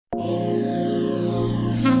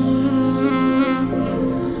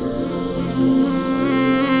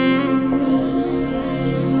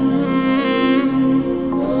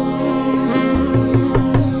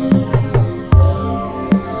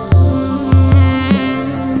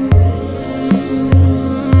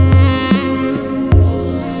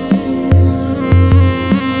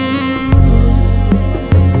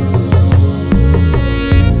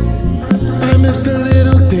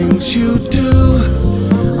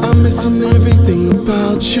missing everything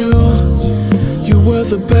about you. You were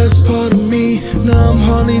the best part of me. Now I'm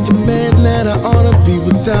hardly the man that I ought to be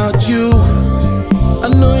without you. I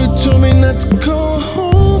know you told me not to call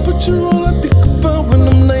home, but you're all I think about when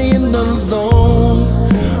I'm laying alone.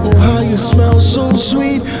 Oh, how you smell so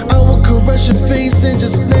sweet. I will caress your face and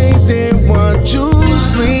just lay there and watch you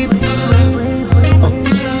sleep.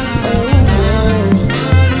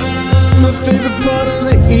 My favorite part of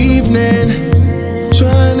the evening,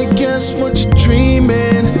 trying to guess what you're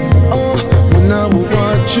dreaming. Oh, when I will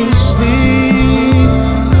watch you sleep.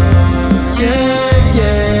 Yeah,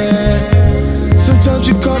 yeah. Sometimes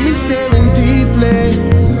you caught me staring deeply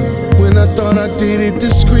when I thought I did it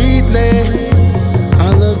discreetly. I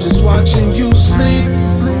love just watching you sleep.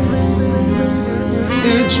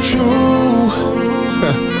 It's true,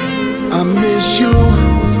 I miss you.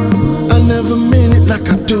 I never meant it like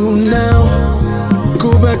I do now.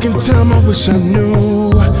 Go back in time, I wish I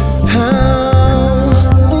knew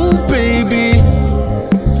how. Ooh, baby,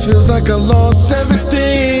 feels like I lost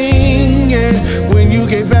everything, yeah. When you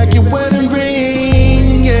gave back your wedding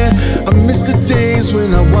ring, yeah. I miss the days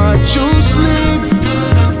when I watch you sleep.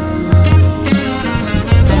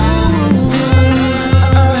 Ooh,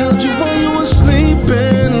 I held you while you were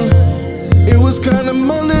sleeping. It was kinda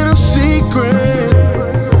my little secret.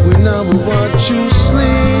 When I would watch you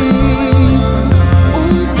sleep.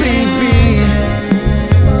 Ooh, baby,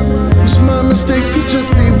 wish my mistakes could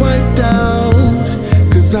just be wiped out,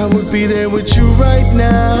 'cause I would be there with you right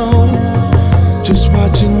now, just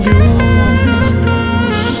watching you.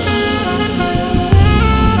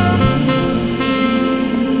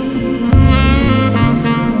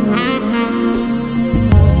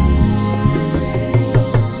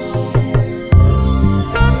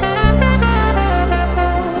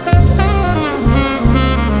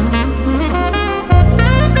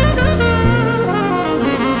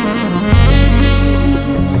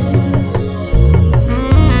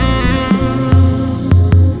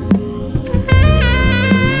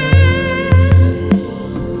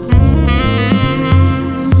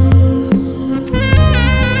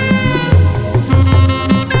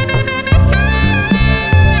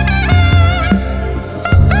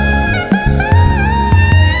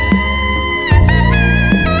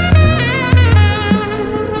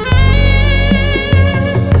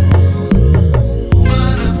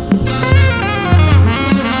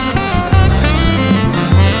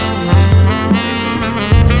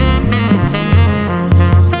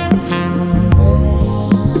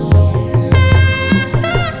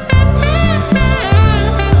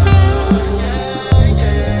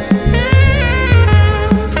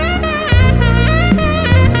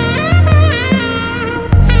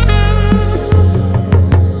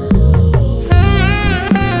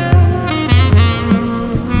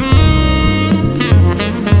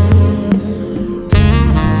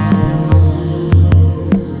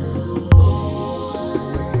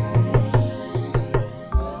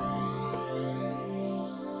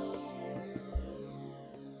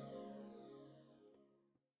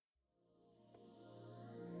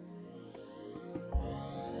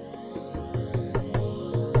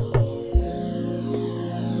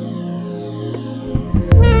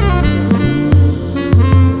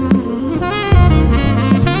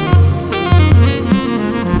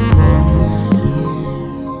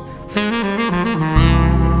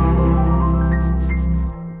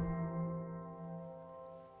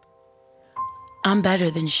 I'm better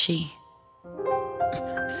than she.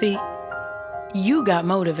 See, you got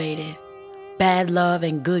motivated. Bad love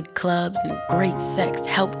and good clubs and great sex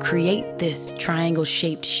helped create this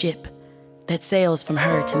triangle-shaped ship that sails from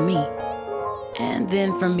her to me, and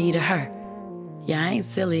then from me to her. Yeah, I ain't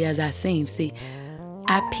silly as I seem. See,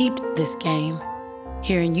 I peeped this game,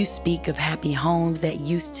 hearing you speak of happy homes that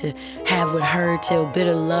used to have with her till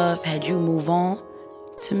bitter love had you move on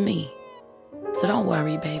to me. So don't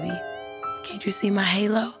worry, baby. Can't you see my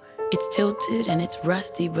halo? It's tilted and it's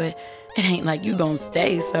rusty, but it ain't like you gon'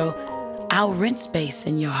 stay, so I'll rent space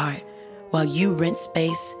in your heart while you rent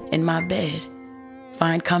space in my bed.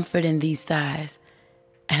 Find comfort in these thighs,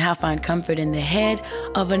 and I'll find comfort in the head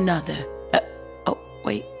of another. Oh,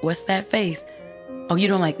 wait, what's that face? Oh, you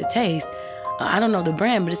don't like the taste? I don't know the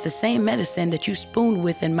brand, but it's the same medicine that you spooned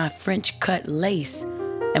with in my French cut lace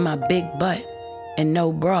and my big butt and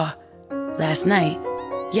no bra last night.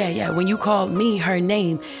 Yeah, when you called me her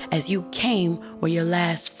name as you came where your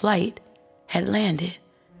last flight had landed.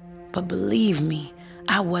 But believe me,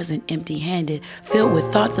 I wasn't empty-handed, filled with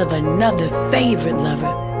thoughts of another favorite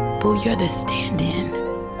lover. Boo, you're the stand-in.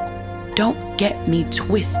 Don't get me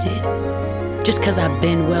twisted, just 'cause I've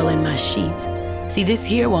been well in my sheets. See, this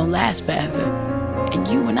here won't last forever. And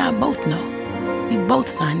you and I both know, we both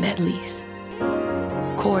signed that lease.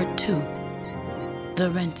 Chord 2, The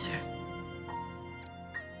Renter.